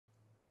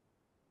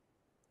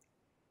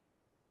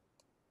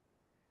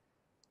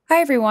Hi,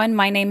 everyone.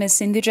 My name is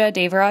Sinthuja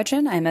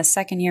Devarajan. I'm a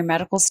second-year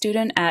medical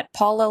student at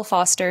Paul L.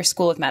 Foster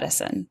School of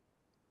Medicine.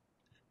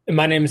 And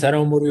my name is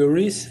Aarón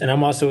Murillo-Ruiz, and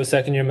I'm also a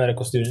second-year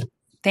medical student.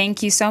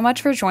 Thank you so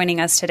much for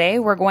joining us today.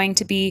 We're going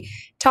to be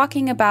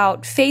talking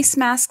about face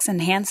masks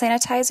and hand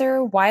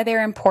sanitizer, why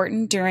they're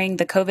important during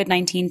the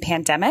COVID-19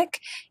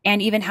 pandemic,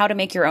 and even how to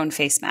make your own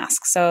face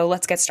mask. So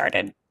let's get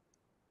started.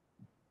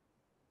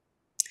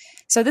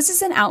 So this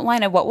is an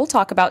outline of what we'll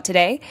talk about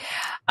today.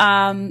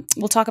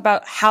 We'll talk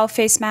about how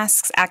face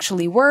masks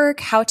actually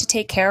work, how to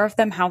take care of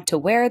them, how to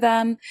wear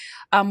them,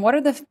 what are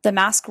the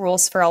mask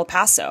rules for El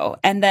Paso,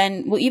 and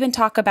then we'll even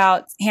talk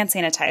about hand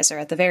sanitizer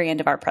at the very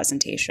end of our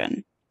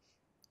presentation.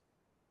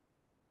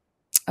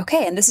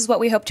 Okay, and this is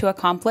what we hope to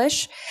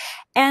accomplish.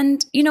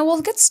 And,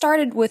 we'll get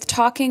started with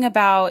talking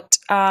about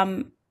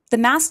the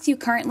masks you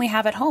currently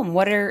have at home.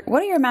 What are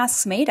your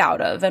masks made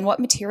out of, and what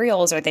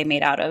materials are they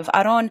made out of?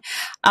 Aarón,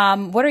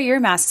 what are your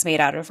masks made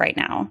out of right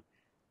now?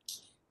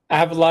 I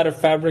have a lot of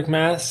fabric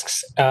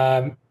masks,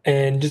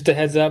 and just a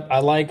heads up, I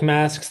like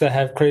masks that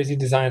have crazy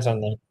designs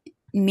on them.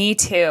 Me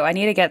too. I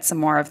need to get some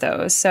more of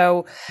those.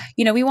 So,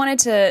 we wanted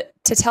to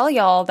tell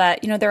y'all that,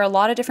 there are a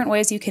lot of different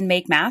ways you can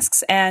make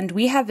masks, and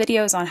we have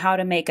videos on how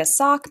to make a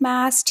sock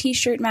mask,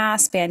 t-shirt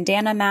mask,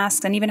 bandana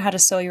mask, and even how to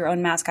sew your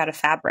own mask out of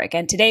fabric.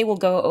 And today we'll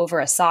go over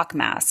a sock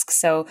mask.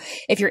 So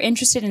if you're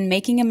interested in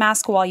making a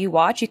mask while you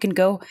watch, you can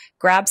go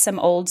grab some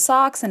old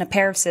socks and a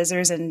pair of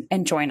scissors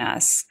and join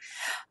us.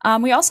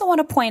 We also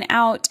want to point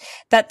out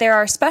that there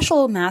are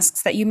special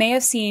masks that you may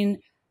have seen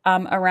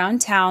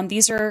around town.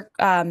 These are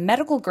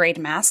medical grade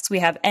masks. We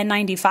have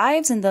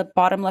N95s in the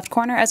bottom left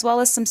corner, as well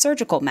as some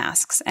surgical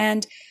masks.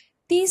 And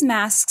these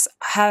masks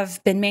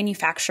have been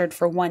manufactured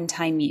for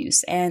one-time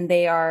use, and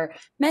they are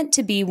meant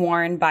to be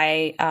worn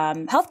by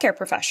healthcare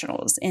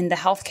professionals in the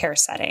healthcare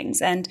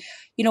settings. And,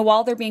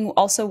 while they're being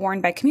also worn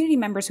by community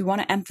members, we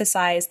want to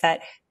emphasize that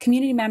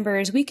community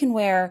members, we can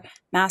wear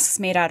masks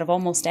made out of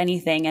almost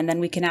anything, and then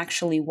we can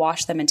actually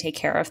wash them and take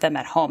care of them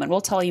at home. And we'll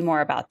tell you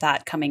more about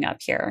that coming up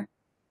here.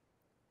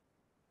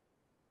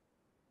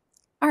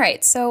 All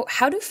right, so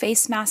how do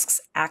face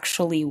masks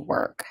actually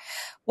work?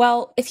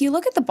 Well, if you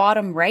look at the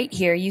bottom right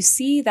here, you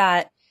see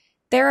that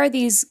there are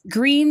these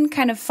green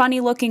kind of funny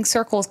looking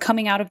circles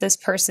coming out of this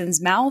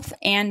person's mouth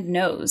and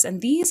nose,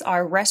 and these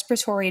are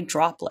respiratory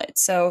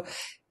droplets. So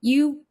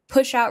you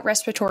push out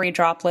respiratory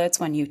droplets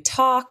when you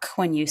talk,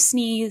 when you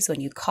sneeze, when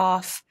you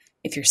cough,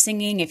 if you're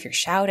singing, if you're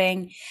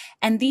shouting,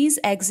 and these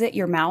exit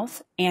your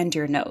mouth and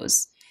your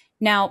nose.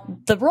 Now,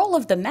 the role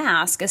of the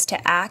mask is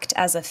to act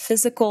as a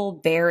physical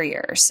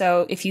barrier.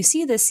 So if you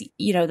see this,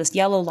 this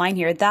yellow line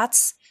here,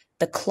 that's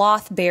the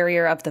cloth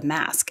barrier of the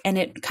mask. And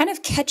it kind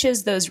of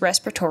catches those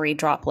respiratory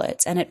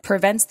droplets, and it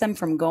prevents them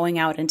from going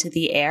out into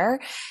the air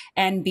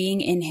and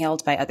being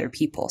inhaled by other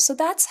people. So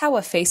that's how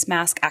a face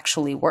mask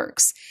actually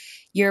works.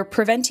 You're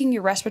preventing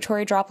your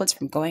respiratory droplets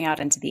from going out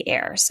into the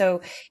air.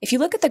 So if you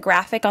look at the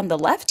graphic on the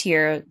left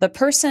here, the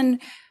person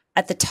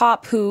at the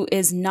top who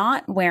is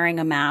not wearing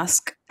a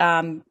mask,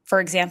 for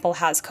example,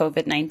 has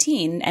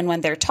COVID-19. And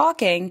when they're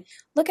talking,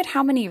 look at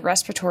how many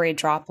respiratory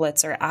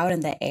droplets are out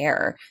in the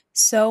air.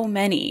 So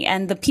many.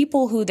 And the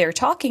people who they're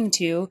talking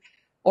to,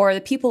 or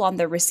the people on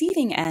the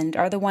receiving end,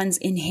 are the ones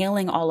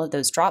inhaling all of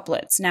those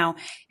droplets. Now,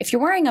 if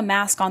you're wearing a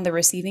mask on the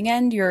receiving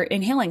end, you're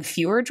inhaling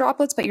fewer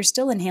droplets, but you're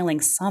still inhaling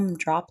some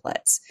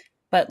droplets.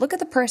 But look at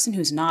the person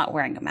who's not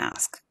wearing a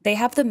mask. They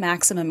have the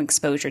maximum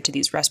exposure to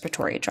these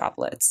respiratory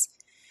droplets.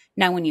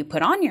 Now, when you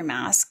put on your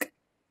mask,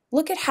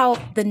 look at how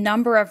the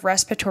number of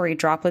respiratory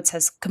droplets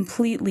has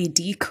completely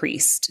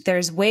decreased.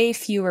 There's way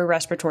fewer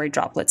respiratory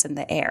droplets in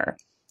the air.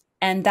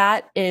 And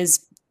that's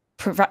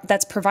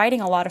providing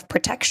a lot of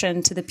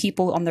protection to the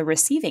people on the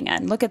receiving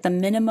end. Look at the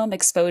minimum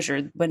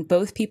exposure. When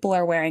both people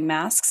are wearing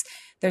masks,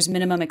 there's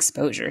minimum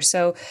exposure.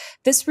 So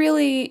this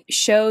really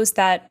shows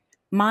that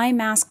my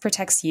mask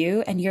protects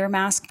you and your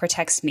mask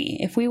protects me.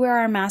 If we wear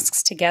our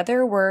masks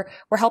together, we're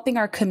helping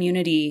our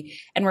community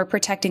and we're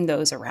protecting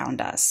those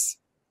around us.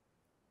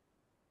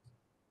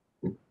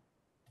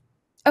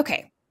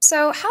 Okay,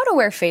 so how to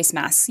wear face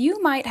masks.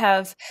 You might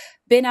have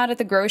been out at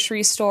the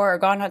grocery store or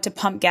gone out to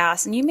pump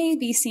gas, and you may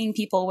be seeing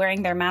people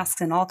wearing their masks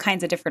in all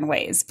kinds of different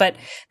ways, but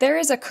there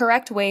is a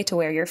correct way to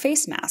wear your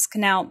face mask.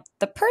 Now,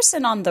 the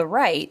person on the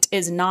right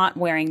is not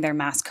wearing their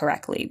mask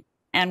correctly.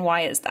 And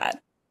why is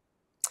that?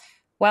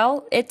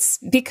 Well, it's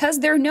because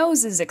their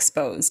nose is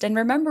exposed. And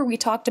remember, we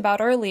talked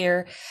about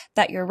earlier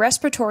that your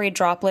respiratory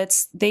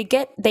droplets, they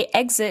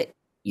exit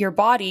your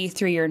body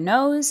through your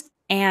nose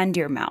and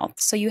your mouth.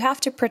 So you have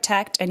to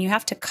protect and you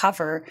have to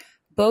cover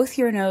both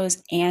your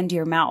nose and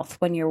your mouth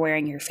when you're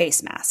wearing your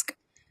face mask.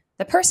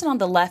 The person on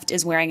the left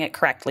is wearing it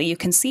correctly. You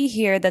can see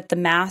here that the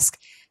mask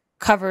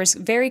covers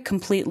very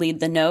completely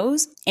the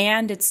nose,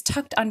 and it's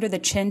tucked under the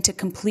chin to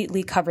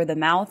completely cover the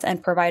mouth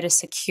and provide a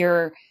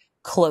secure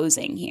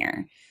closing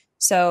here.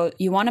 So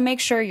you want to make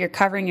sure you're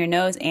covering your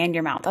nose and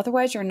your mouth.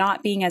 Otherwise, you're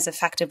not being as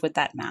effective with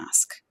that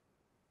mask.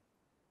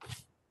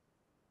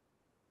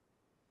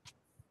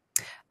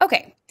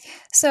 Okay,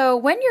 so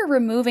when you're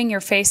removing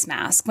your face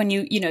mask, when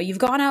you've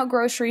gone out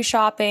grocery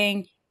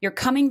shopping, you're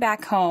coming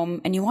back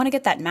home and you want to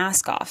get that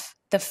mask off.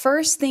 The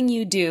first thing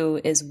you do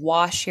is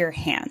wash your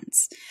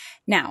hands.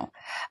 Now,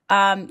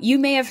 you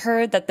may have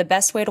heard that the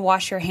best way to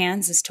wash your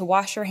hands is to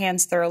wash your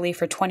hands thoroughly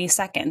for 20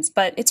 seconds,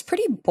 but it's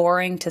pretty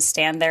boring to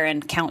stand there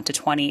and count to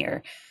 20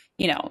 or,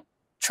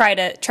 try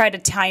to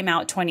time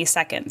out 20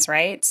 seconds,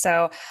 right?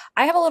 So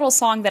I have a little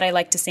song that I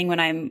like to sing when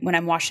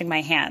I'm washing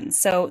my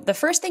hands. So the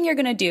first thing you're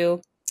going to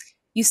do,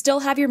 you still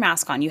have your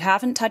mask on. You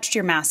haven't touched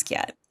your mask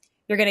yet.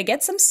 You're going to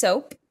get some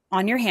soap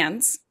on your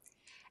hands.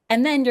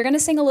 And then you're going to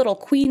sing a little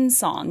Queen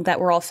song that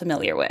we're all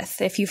familiar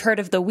with. If you've heard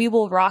of the We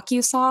Will Rock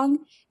You song,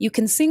 you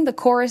can sing the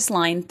chorus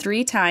line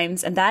 3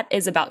 times, and that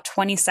is about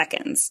 20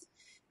 seconds.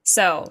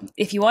 So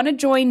if you want to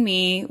join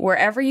me,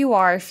 wherever you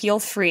are, feel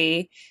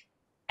free.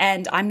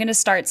 And I'm going to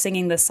start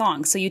singing this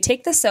song. So you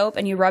take the soap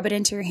and you rub it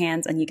into your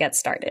hands and you get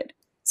started.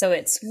 So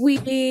it's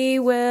we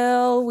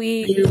will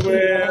rock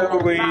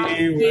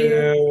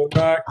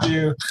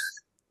you.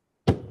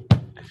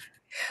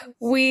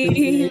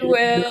 We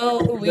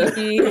will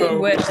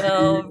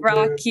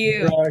rock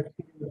you.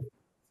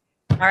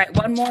 All right,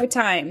 one more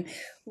time.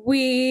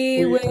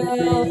 We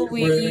will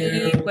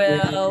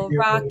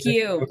rock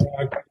you.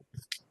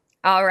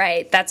 All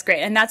right, that's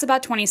great. And that's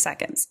about 20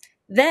 seconds.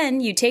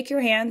 Then you take your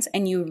hands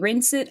and you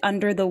rinse it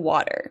under the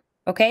water.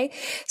 Okay,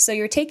 so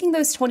you're taking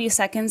those 20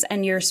 seconds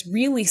and you're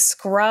really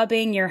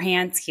scrubbing your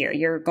hands here.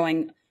 You're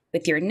going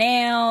with your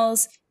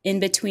nails, in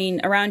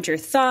between, around your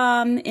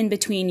thumb, in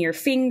between your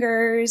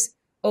fingers,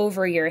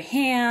 over your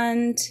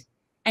hand,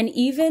 and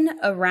even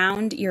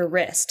around your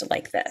wrist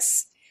like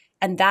this.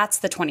 And that's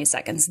the 20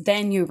 seconds.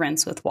 Then you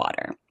rinse with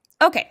water.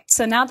 Okay,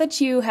 so now that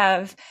you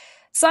have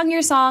sung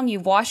your song,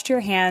 you've washed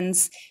your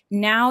hands,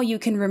 now you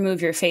can remove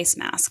your face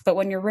mask. But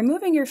when you're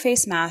removing your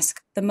face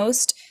mask,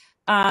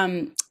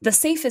 the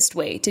safest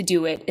way to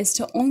do it is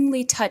to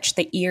only touch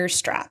the ear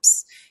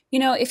straps.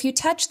 If you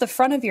touch the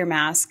front of your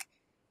mask,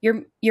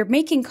 you're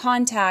making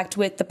contact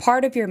with the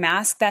part of your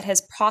mask that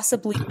has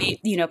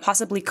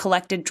possibly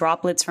collected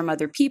droplets from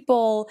other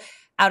people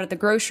out at the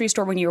grocery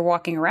store when you were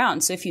walking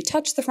around. So if you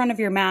touch the front of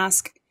your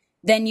mask,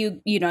 then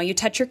you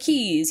touch your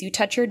keys, you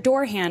touch your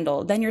door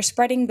handle, then you're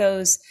spreading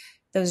those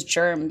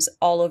germs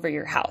all over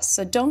your house.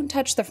 So don't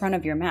touch the front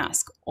of your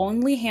mask.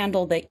 Only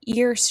handle the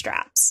ear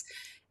straps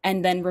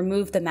and then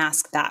remove the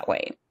mask that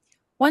way.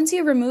 Once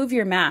you remove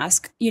your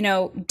mask,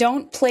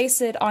 don't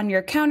place it on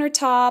your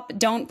countertop.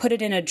 Don't put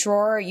it in a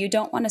drawer. You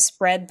don't want to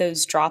spread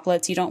those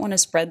droplets. You don't want to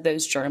spread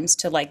those germs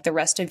to the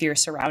rest of your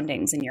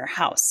surroundings in your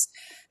house.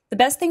 The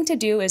best thing to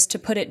do is to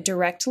put it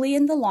directly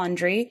in the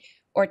laundry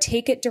or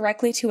take it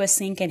directly to a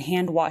sink and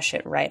hand wash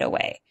it right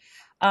away.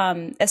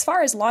 As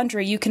far as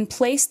laundry, you can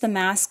place the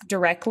mask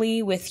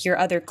directly with your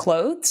other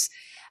clothes.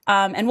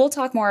 And we'll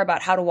talk more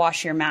about how to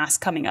wash your mask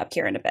coming up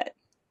here in a bit.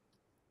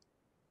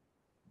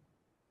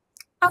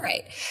 All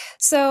right.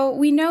 So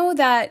we know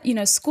that,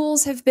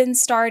 schools have been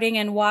starting,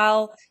 and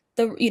while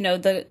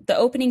the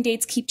opening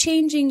dates keep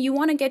changing, you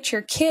want to get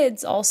your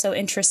kids also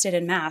interested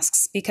in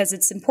masks because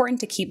it's important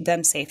to keep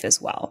them safe as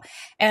well.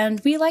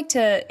 And we like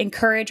to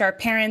encourage our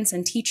parents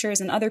and teachers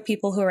and other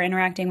people who are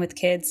interacting with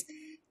kids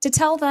to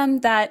tell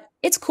them that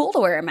it's cool to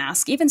wear a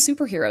mask. Even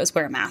superheroes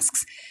wear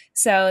masks.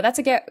 So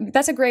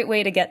that's a great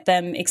way to get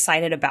them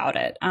excited about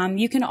it.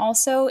 You can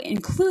also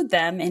include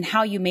them in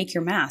how you make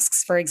your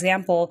masks. For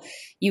example,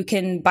 you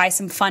can buy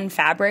some fun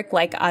fabric,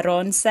 like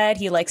Aarón said.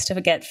 He likes to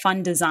get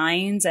fun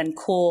designs and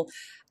cool,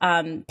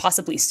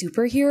 possibly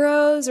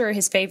superheroes or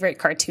his favorite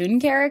cartoon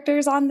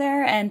characters on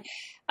there. And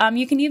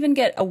you can even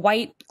get a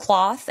white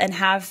cloth and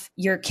have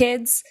your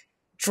kids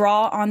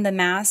draw on the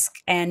mask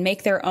and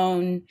make their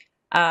own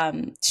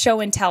show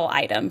and tell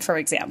item, for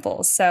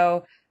example.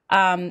 So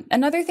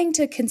another thing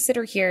to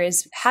consider here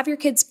is have your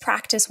kids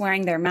practice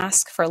wearing their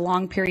mask for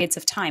long periods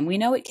of time. We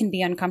know it can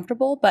be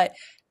uncomfortable, but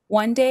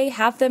one day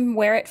have them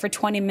wear it for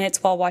 20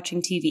 minutes while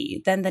watching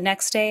TV. Then the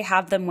next day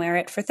have them wear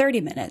it for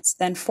 30 minutes,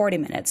 then 40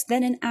 minutes,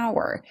 then an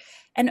hour.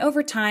 And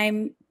over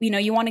time,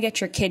 you want to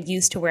get your kid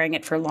used to wearing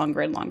it for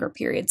longer and longer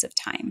periods of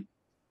time.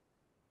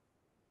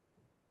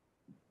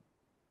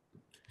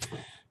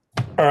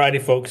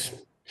 Alrighty, folks.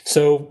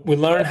 So we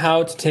learn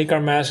how to take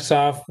our masks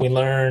off. We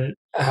learn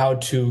how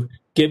to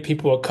get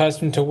people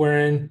accustomed to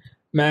wearing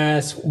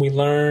masks. We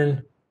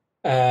learn,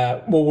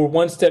 we're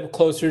one step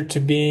closer to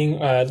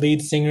being a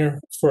lead singer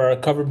for our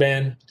cover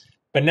band.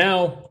 But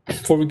now,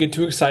 before we get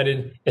too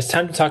excited, it's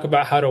time to talk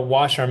about how to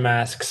wash our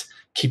masks,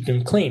 keep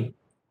them clean.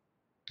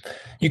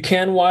 You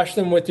can wash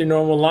them with your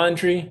normal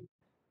laundry,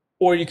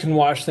 or you can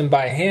wash them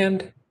by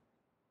hand.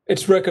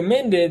 It's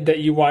recommended that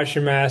you wash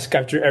your mask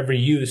after every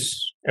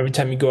use, every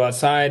time you go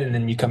outside and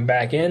then you come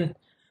back in.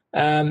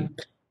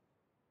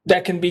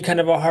 That can be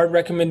kind of a hard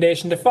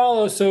recommendation to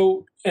follow.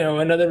 So,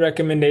 another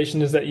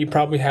recommendation is that you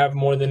probably have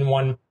more than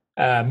one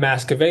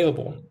mask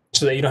available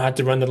so that you don't have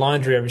to run the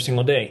laundry every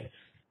single day.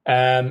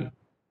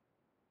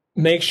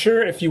 Make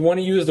sure if you want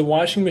to use the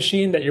washing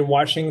machine that you're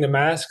washing the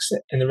masks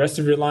and the rest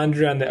of your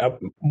laundry on the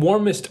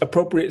warmest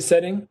appropriate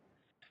setting.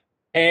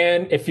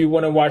 And if you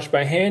want to wash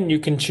by hand, you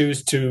can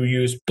choose to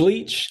use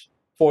bleach,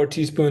 4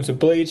 teaspoons of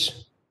bleach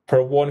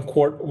per 1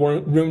 quart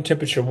room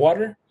temperature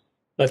water.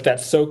 Let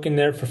that soak in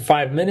there for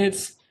 5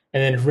 minutes,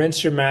 and then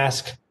rinse your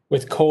mask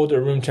with cold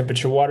or room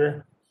temperature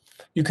water.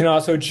 You can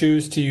also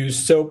choose to use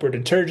soap or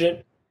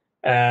detergent,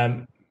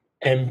 and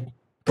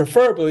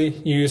preferably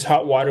use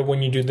hot water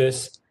when you do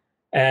this.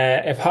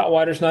 If hot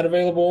water is not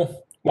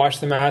available, wash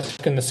the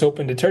mask in the soap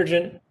and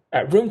detergent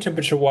at room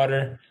temperature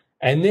water,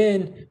 and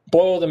then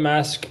boil the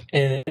mask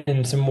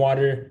in some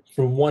water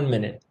for 1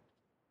 minute.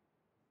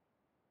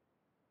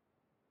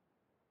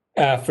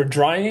 For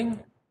drying,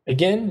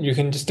 again, you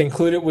can just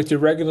include it with your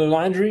regular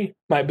laundry,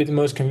 might be the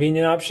most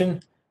convenient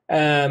option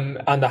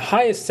on the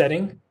highest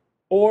setting,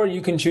 or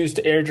you can choose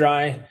to air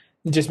dry.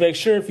 Just make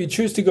sure if you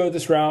choose to go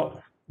this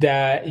route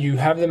that you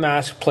have the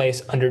mask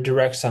placed under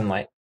direct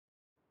sunlight.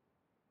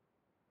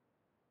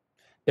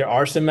 There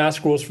are some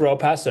mask rules for El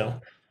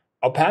Paso.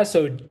 El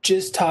Paso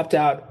just topped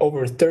out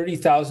over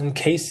 30,000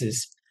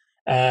 cases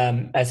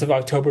as of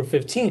October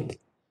 15th,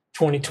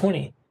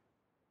 2020.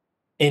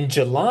 In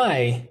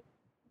July,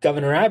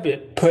 Governor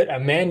Abbott put a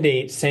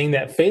mandate saying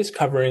that face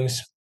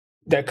coverings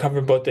that cover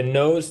both the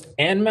nose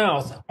and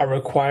mouth are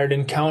required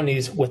in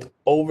counties with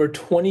over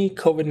 20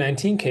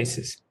 COVID-19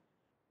 cases.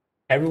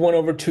 Everyone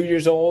over 2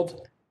 years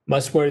old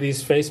must wear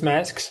these face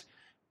masks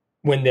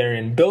when they're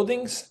in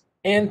buildings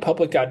and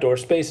public outdoor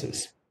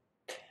spaces.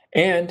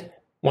 And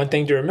one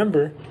thing to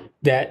remember,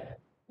 that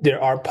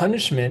there are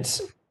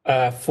punishments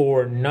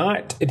for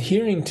not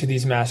adhering to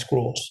these mask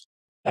rules.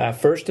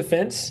 First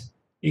offense,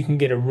 you can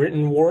get a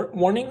written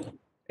warning.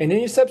 And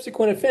any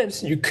subsequent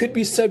offense, you could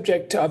be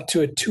subject to up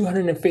to a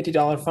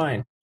 $250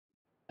 fine.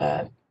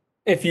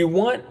 If you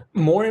want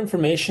more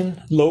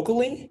information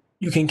locally,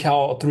 you can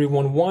call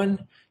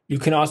 311. You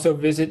can also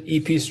visit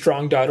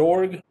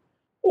epstrong.org,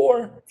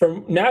 or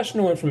for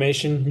national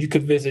information, you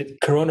could visit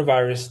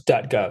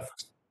coronavirus.gov.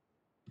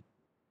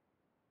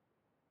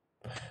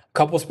 A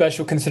couple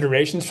special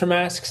considerations for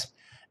masks.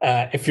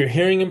 If you're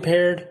hearing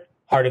impaired,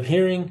 hard of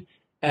hearing,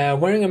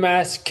 wearing a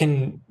mask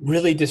can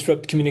really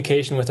disrupt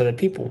communication with other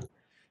people.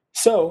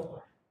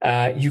 So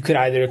you could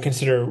either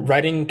consider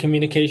writing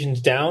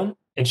communications down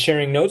and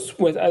sharing notes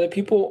with other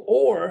people,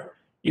 or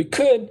you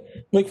could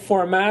look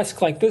for a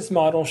mask like this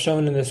model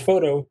shown in this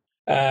photo,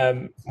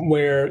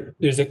 where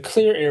there's a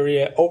clear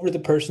area over the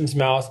person's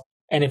mouth.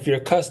 And if you're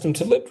accustomed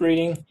to lip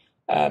reading,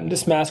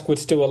 this mask would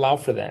still allow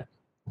for that.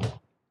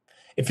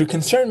 If you're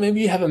concerned,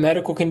 maybe you have a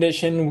medical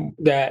condition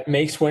that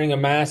makes wearing a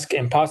mask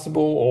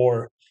impossible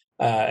or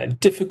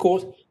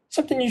difficult,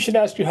 something you should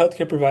ask your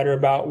healthcare provider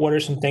about. What are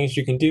some things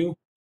you can do?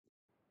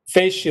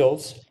 Face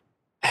shields.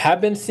 I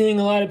have been seeing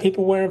a lot of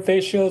people wearing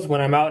face shields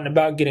when I'm out and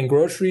about getting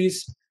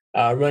groceries,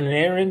 running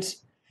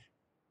errands.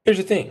 Here's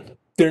the thing.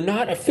 They're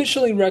not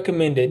officially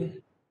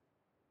recommended,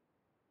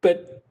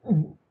 but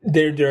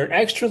they're an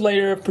extra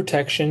layer of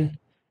protection,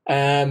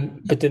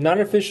 but they're not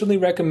officially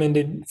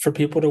recommended for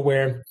people to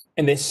wear,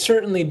 and they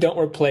certainly don't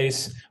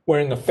replace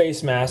wearing a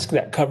face mask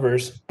that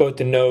covers both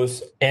the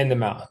nose and the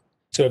mouth.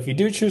 So if you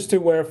do choose to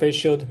wear a face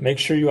shield, make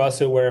sure you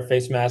also wear a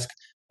face mask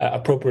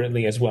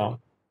appropriately as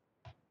well.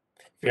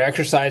 If you're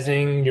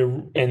exercising,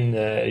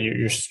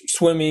 you're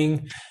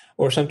swimming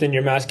or something,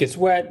 your mask gets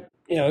wet,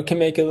 it can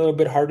make it a little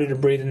bit harder to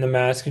breathe in the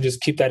mask, and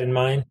just keep that in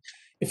mind.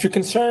 If you're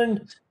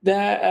concerned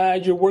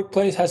that your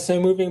workplace has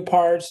some moving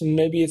parts and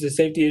maybe it's a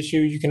safety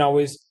issue, you can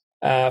always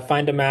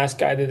find a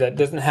mask either that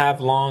doesn't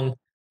have long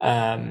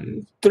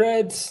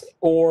threads,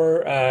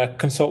 or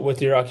consult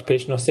with your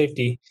occupational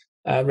safety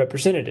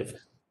representative.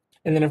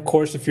 And then, of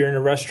course, if you're in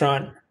a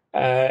restaurant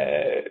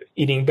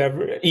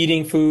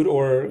eating food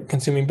or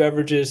consuming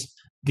beverages,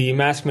 the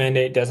mask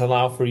mandate does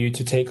allow for you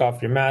to take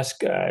off your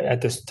mask at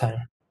this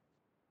time.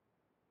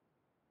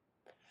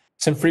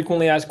 Some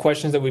frequently asked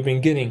questions that we've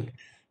been getting.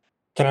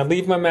 Can I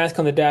leave my mask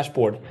on the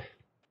dashboard?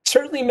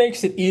 Certainly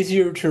makes it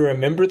easier to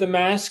remember the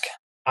mask.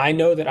 I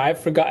know that I've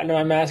forgotten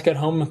my mask at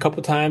home a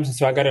couple times, and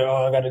so I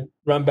gotta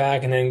run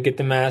back and then get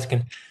the mask,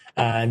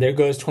 and there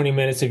goes 20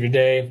 minutes of your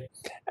day.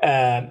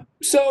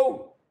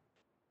 So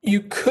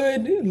you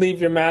could leave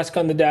your mask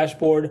on the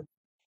dashboard.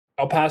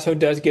 El Paso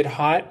does get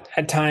hot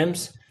at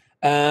times,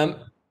 and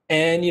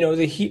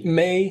the heat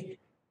may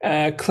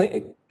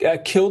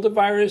kill the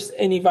virus,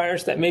 any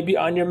virus that may be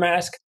on your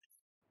mask.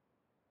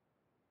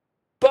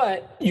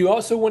 But you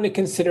also want to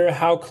consider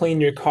how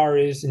clean your car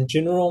is in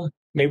general.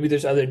 Maybe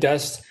there's other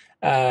dust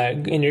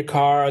in your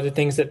car, other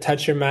things that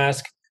touch your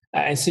mask.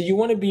 And so you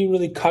want to be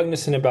really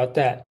cognizant about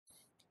that.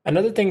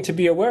 Another thing to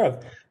be aware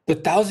of, the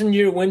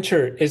 1,000-year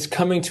winter is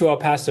coming to El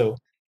Paso.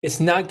 It's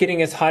not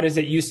getting as hot as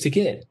it used to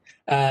get.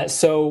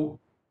 So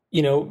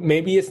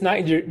maybe it's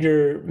not,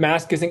 your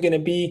mask isn't going to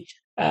be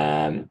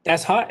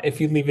as hot if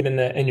you leave it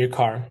in your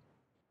car.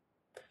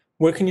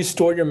 Where can you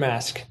store your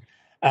mask?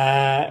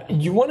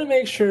 You want to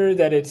make sure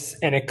that it's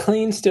in a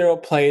clean, sterile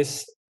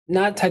place,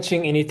 not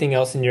touching anything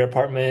else in your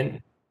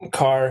apartment,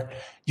 car.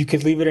 You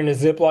could leave it in a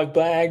Ziploc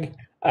bag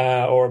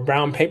or a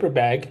brown paper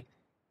bag,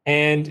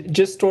 and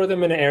just store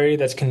them in an area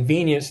that's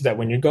convenient so that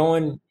when you're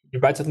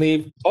about to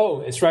leave,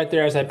 it's right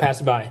there as I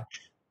pass by.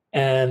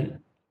 And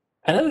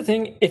another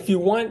thing,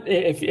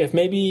 if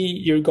maybe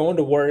you're going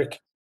to work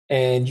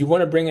and you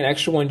want to bring an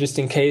extra one just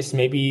in case.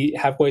 Maybe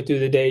halfway through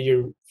the day,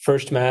 your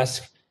first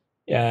mask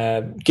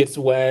gets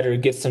wet or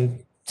gets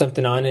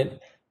something on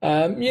it.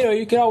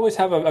 You can always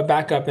have a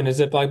backup in a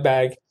Ziploc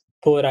bag,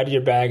 pull it out of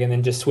your bag, and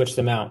then just switch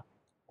them out.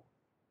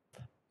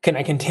 Can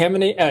I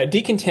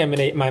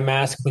decontaminate my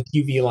mask with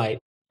UV light?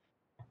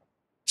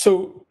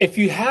 So if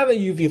you have a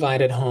UV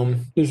light at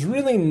home, there's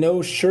really no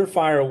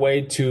surefire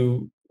way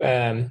to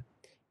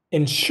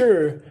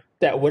ensure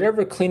that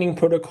whatever cleaning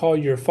protocol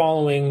you're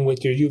following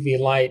with your UV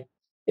light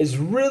is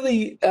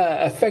really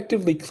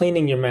effectively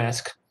cleaning your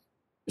mask.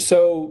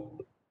 So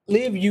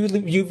leave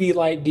UV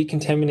light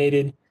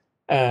decontamination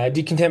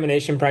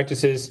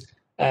practices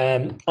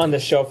on the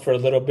shelf for a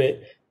little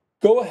bit.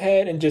 Go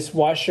ahead and just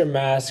wash your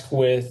mask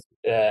with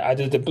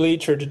either the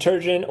bleach or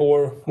detergent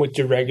or with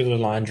your regular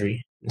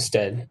laundry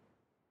instead.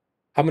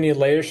 How many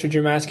layers should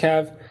your mask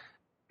have?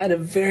 At a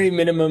very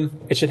minimum,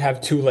 it should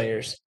have 2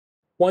 layers.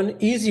 One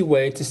easy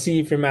way to see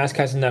if your mask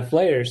has enough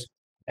layers,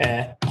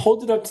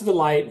 hold it up to the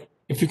light.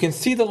 If you can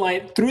see the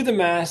light through the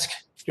mask,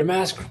 your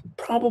mask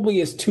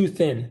probably is too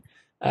thin.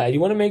 You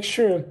want to make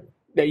sure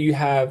that you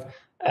have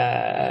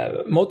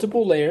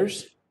multiple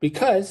layers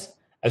because,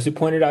 as we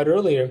pointed out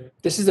earlier,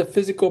 this is a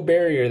physical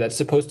barrier that's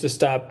supposed to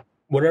stop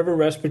whatever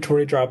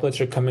respiratory droplets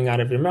are coming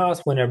out of your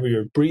mouth whenever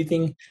you're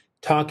breathing,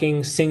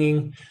 talking,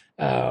 singing.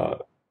 You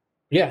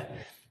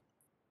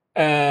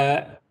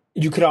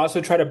could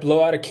also try to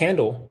blow out a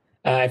candle.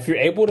 If you're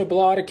able to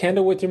blow out a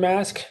candle with your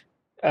mask,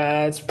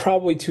 it's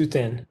probably too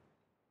thin.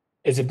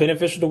 Is it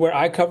beneficial to wear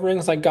eye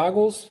coverings like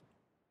goggles?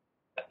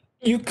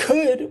 You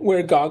could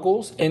wear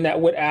goggles, and that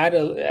would add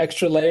an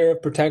extra layer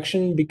of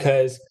protection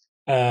because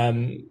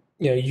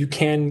you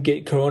can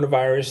get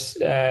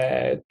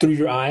coronavirus through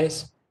your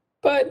eyes.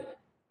 But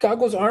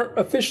goggles aren't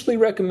officially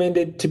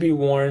recommended to be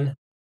worn.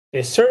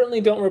 They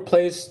certainly don't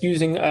replace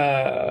using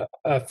a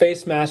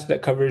face mask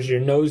that covers your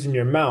nose and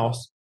your mouth.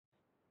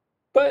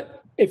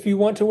 But if you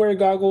want to wear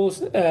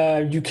goggles,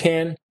 you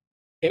can.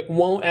 It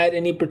won't add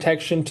any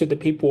protection to the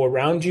people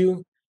around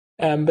you,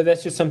 but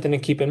that's just something to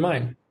keep in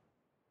mind.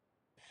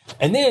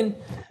 And then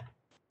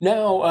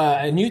now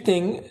a new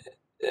thing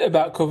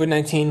about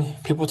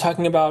COVID-19, people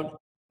talking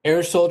about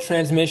aerosol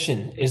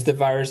transmission. Is the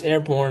virus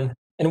airborne?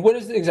 And what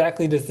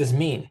exactly does this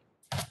mean?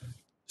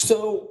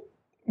 So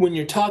when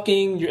you're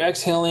talking, you're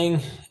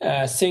exhaling,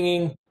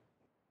 singing,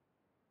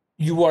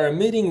 you are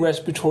emitting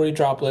respiratory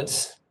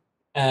droplets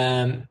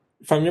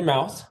from your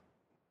mouth,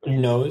 your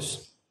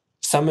nose.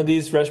 Some of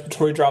these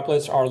respiratory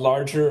droplets are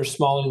larger or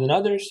smaller than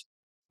others.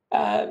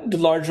 The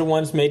larger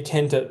ones may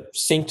tend to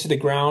sink to the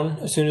ground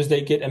as soon as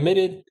they get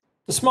emitted.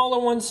 The smaller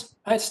ones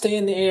might stay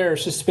in the air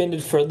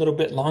suspended for a little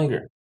bit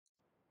longer.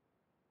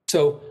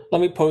 So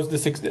let me pose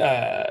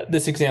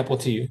this example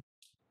to you.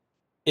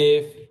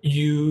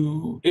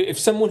 If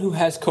someone who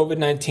has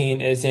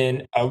COVID-19 is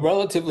in a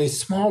relatively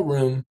small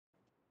room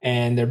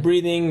and they're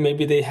breathing,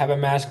 maybe they have a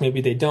mask,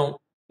 maybe they don't,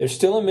 they're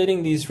still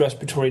emitting these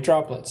respiratory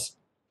droplets.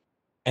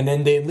 And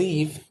then they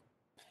leave,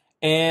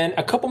 and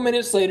a couple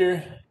minutes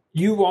later,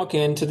 you walk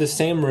into the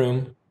same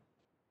room.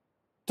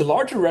 The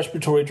larger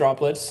respiratory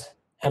droplets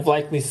have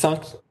likely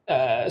sunk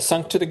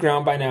to the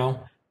ground by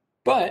now,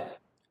 but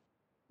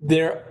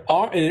there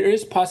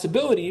is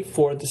possibility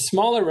for the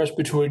smaller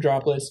respiratory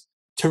droplets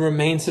to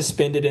remain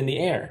suspended in the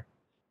air.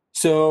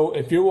 So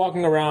if you're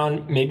walking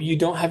around, maybe you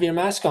don't have your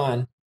mask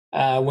on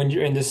when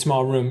you're in this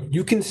small room,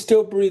 you can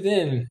still breathe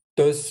in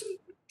those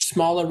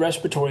smaller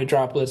respiratory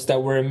droplets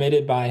that were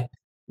emitted by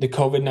the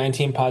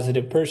COVID-19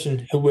 positive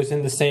person who was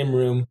in the same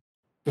room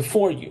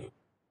before you.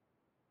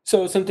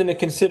 So it's something to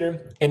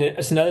consider, and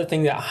it's another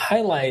thing that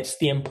highlights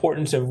the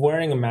importance of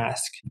wearing a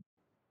mask.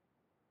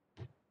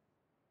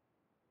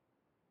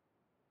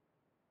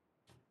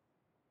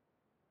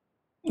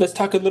 Let's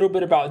talk a little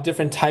bit about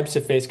different types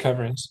of face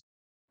coverings.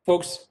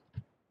 Folks,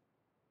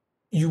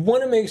 you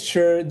want to make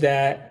sure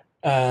that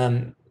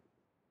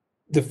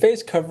the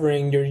face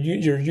covering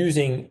you're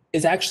using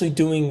is actually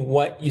doing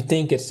what you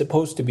think it's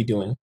supposed to be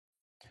doing.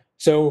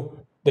 So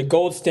the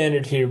gold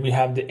standard here, we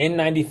have the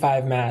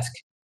N95 mask.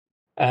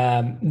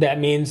 That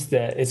means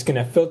that it's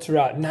going to filter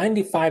out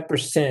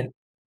 95%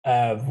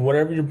 of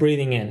whatever you're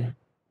breathing in.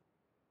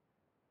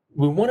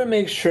 We want to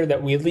make sure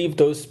that we leave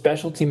those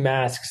specialty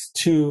masks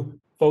to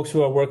folks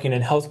who are working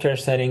in healthcare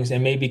settings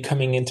and maybe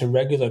coming into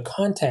regular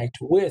contact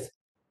with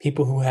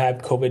people who have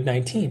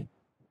COVID-19.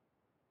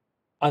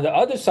 On the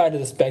other side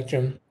of the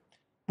spectrum,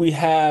 we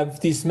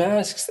have these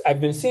masks. I've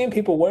been seeing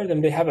people wear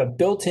them. They have a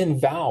built-in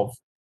valve,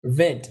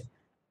 vent.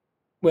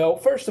 Well,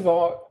 first of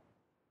all,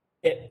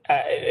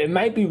 it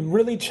might be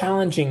really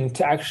challenging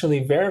to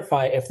actually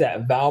verify if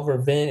that valve or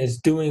vent is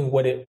doing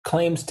what it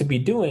claims to be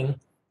doing,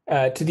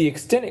 to the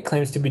extent it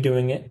claims to be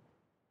doing it.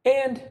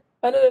 And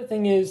another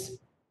thing is,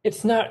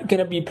 it's not going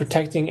to be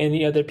protecting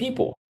any other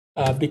people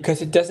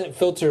because it doesn't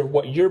filter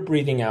what you're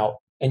breathing out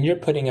and you're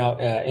putting out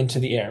into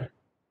the air.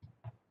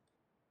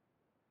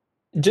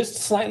 Just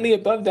slightly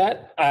above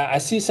that, I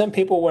see some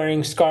people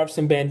wearing scarves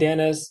and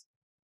bandanas,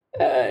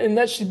 and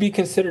that should be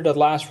considered a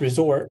last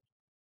resort.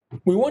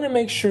 We want to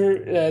make sure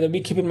that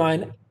we keep in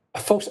mind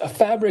folks, a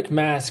fabric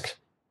mask,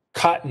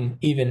 cotton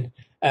even,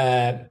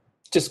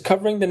 just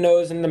covering the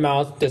nose and the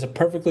mouth does a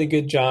perfectly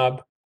good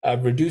job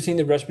of reducing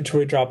the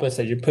respiratory droplets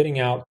that you're putting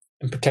out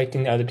and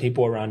protecting the other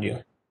people around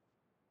you.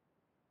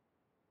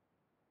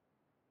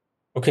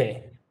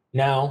 Okay,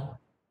 now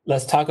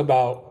let's talk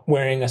about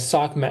wearing a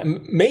sock mask,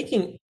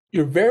 making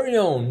your very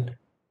own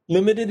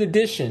limited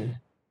edition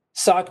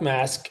sock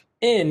mask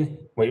in,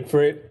 wait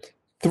for it,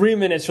 3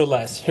 minutes or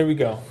less. Here we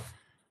go.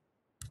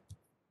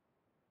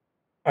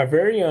 Our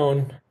very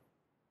own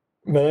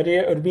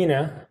Valeria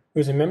Urbina,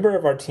 who's a member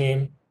of our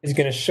team, is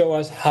going to show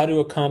us how to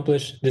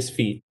accomplish this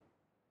feat.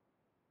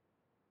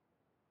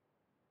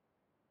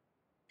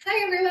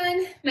 Hi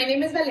everyone, my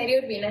name is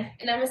Valeria Urbina,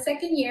 and I'm a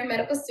second-year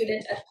medical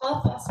student at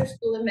Paul Foster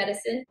School of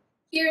Medicine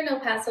here in El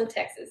Paso,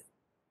 Texas.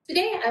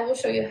 Today I will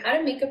show you how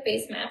to make a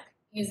face mask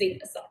using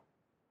a sock.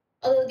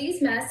 Although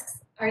these masks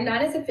are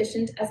not as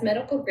efficient as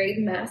medical-grade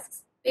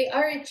masks, they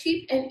are a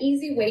cheap and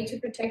easy way to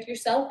protect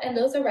yourself and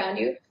those around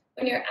you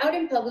when you're out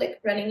in public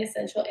running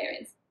essential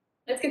errands.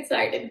 Let's get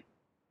started.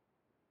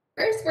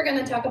 First, we're going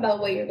to talk about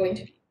what you're going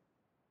to need.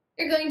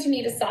 You're going to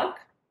need a sock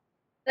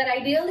that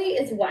ideally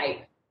is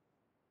wide,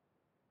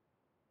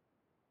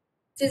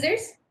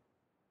 scissors,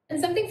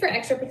 and something for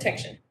extra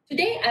protection.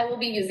 Today, I will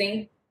be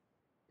using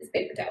this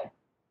paper towel.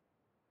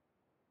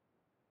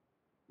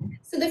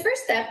 So the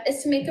first step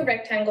is to make a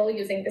rectangle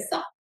using the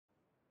sock.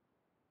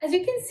 As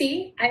you can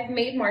see, I've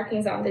made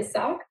markings on this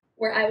sock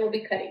where I will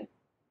be cutting.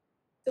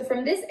 So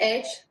from this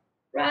edge,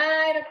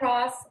 right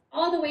across,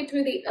 all the way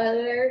to the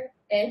other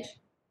edge,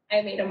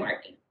 I made a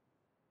marking.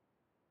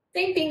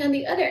 Same thing on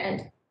the other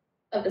end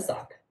of the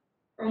sock.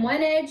 From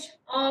one edge,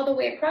 all the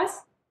way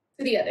across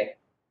to the other.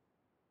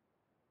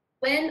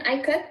 When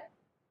I cut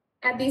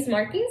at these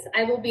markings,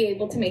 I will be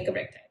able to make a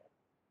rectangle.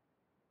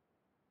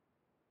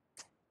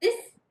 This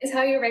is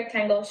how your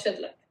rectangle should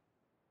look.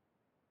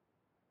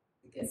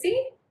 You can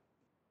see,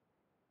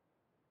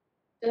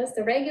 just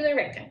a regular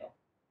rectangle.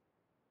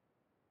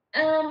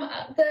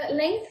 The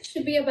length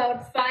should be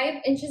about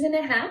 5.5 inches.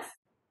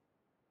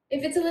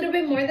 If it's a little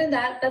bit more than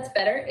that, that's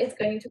better. It's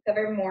going to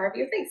cover more of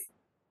your face.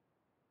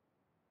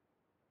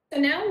 So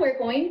now we're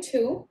going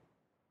to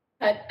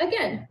cut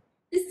again.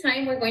 This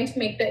time we're going to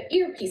make the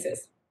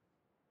earpieces.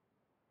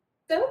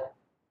 So,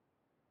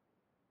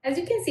 as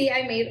you can see,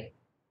 I made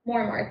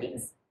more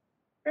markings.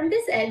 From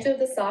this edge of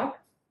the sock,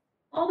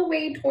 all the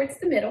way towards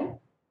the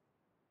middle,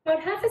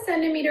 about 0.5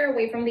 centimeter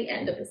away from the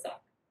end of the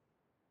sock.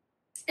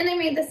 And I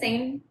made the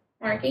same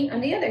marking on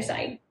the other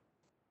side.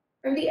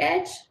 From the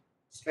edge,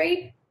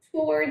 straight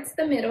towards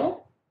the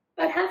middle,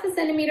 about 0.5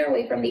 centimeter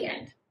away from the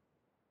end.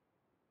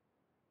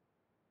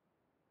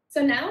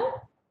 So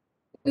now,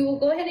 we will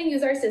go ahead and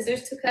use our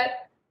scissors to cut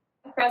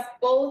across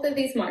both of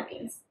these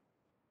markings.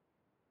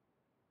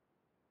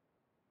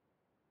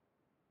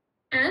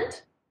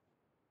 And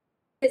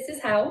this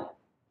is how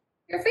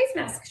your face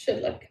mask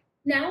should look.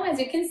 Now, as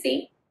you can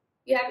see,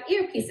 you have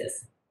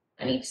earpieces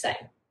on each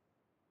side.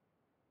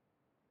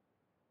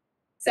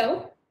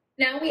 So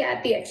now we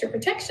add the extra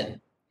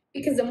protection,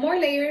 because the more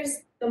layers,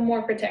 the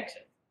more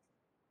protection.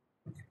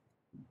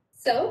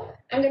 So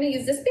I'm going to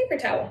use this paper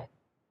towel.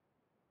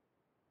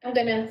 I'm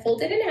going to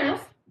fold it in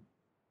half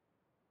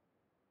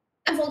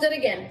and fold it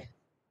again.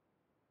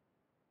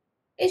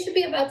 It should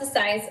be about the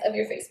size of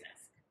your face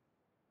mask.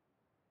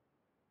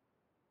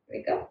 Here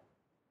we go.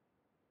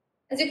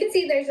 As you can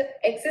see, there's an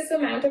excess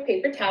amount of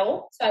paper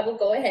towel, so I will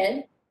go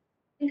ahead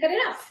and cut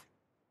it off.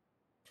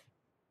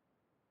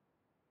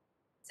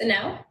 So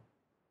now,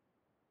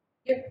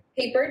 your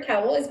paper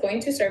towel is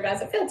going to serve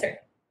as a filter.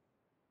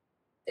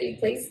 So you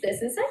place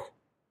this inside.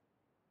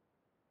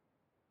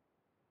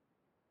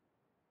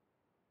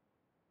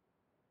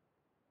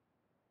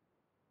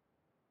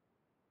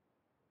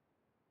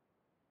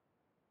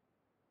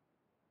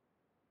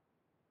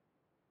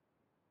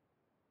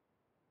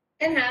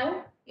 And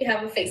now you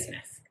have a face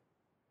mask.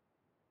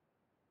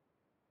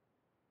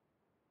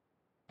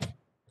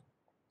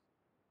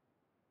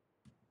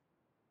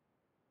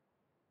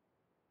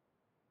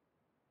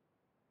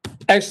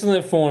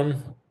 Excellent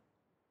form.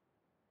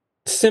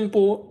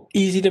 Simple,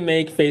 easy to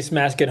make face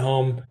mask at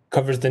home.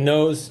 Covers the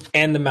nose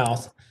and the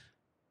mouth.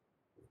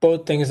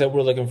 Both things that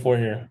we're looking for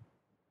here.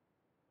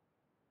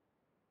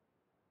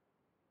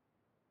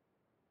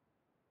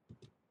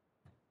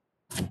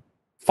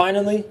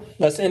 Finally,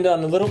 let's end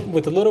on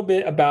with a little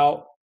bit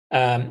about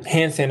hand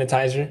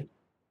sanitizer.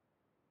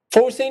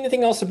 Before we say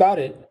anything else about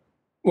it,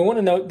 we want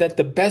to note that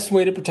the best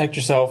way to protect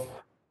yourself,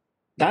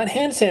 not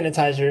hand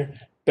sanitizer,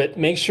 but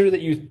make sure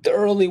that you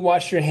thoroughly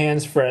wash your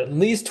hands for at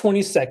least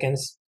 20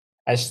 seconds,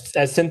 as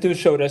Sinthu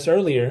showed us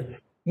earlier,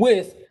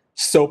 with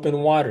soap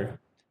and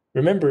water.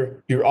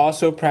 Remember, you're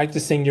also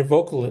practicing your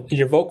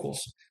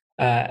vocals,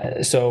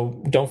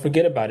 so don't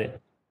forget about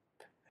it.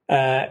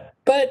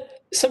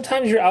 But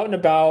sometimes you're out and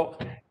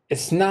about.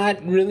 It's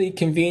not really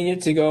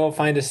convenient to go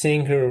find a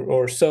sink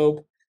or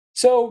soap.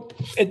 So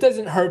it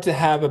doesn't hurt to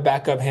have a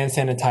backup hand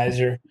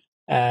sanitizer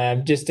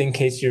just in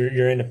case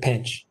you're in a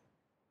pinch.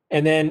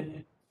 And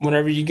then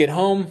whenever you get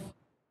home,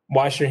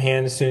 wash your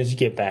hands as soon as you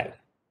get back.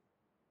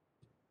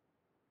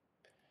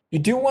 You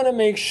do want to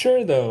make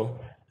sure, though,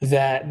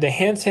 that the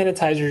hand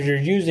sanitizers you're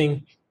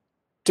using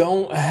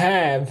don't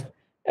have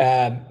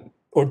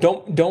or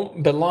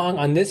don't belong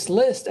on this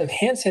list of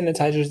hand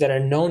sanitizers that are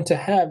known to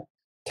have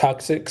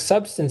toxic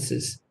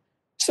substances.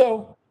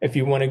 So if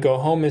you want to go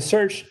home and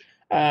search,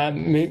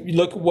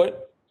 look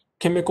what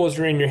chemicals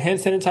are in your hand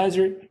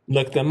sanitizer,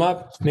 look them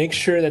up, make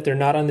sure that they're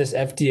not on this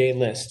FDA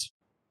list.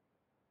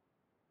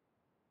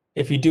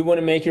 If you do want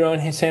to make your own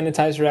hand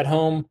sanitizer at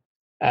home,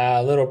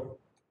 a little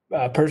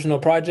personal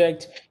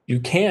project, you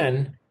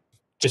can.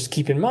 Just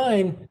keep in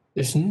mind,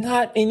 there's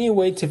not any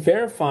way to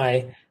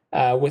verify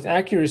with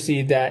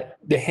accuracy that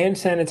the hand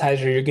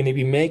sanitizer you're going to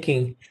be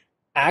making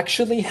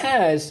actually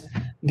has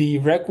the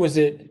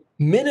requisite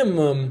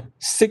minimum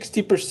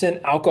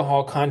 60%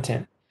 alcohol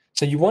content.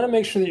 So you want to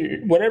make sure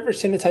that whatever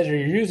sanitizer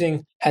you're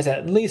using has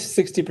at least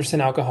 60%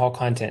 alcohol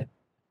content.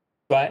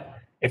 But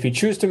if you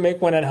choose to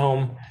make one at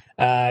home,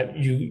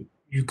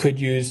 you could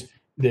use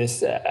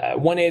this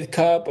 1/8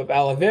 cup of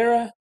aloe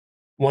vera,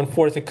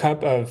 1/4 a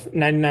cup of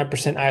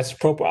 99%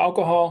 isopropyl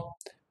alcohol,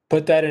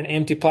 put that in an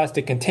empty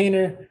plastic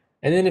container,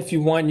 and then if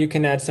you want, you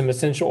can add some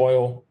essential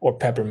oil or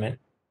peppermint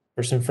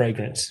for some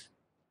fragrance.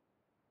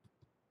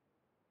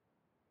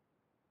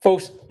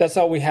 Folks, that's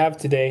all we have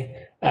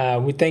today.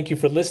 We thank you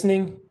for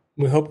listening.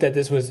 We hope that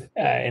this was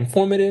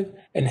informative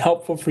and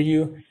helpful for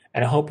you,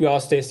 and I hope you all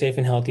stay safe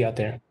and healthy out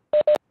there.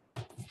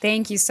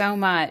 Thank you so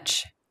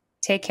much.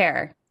 Take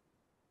care.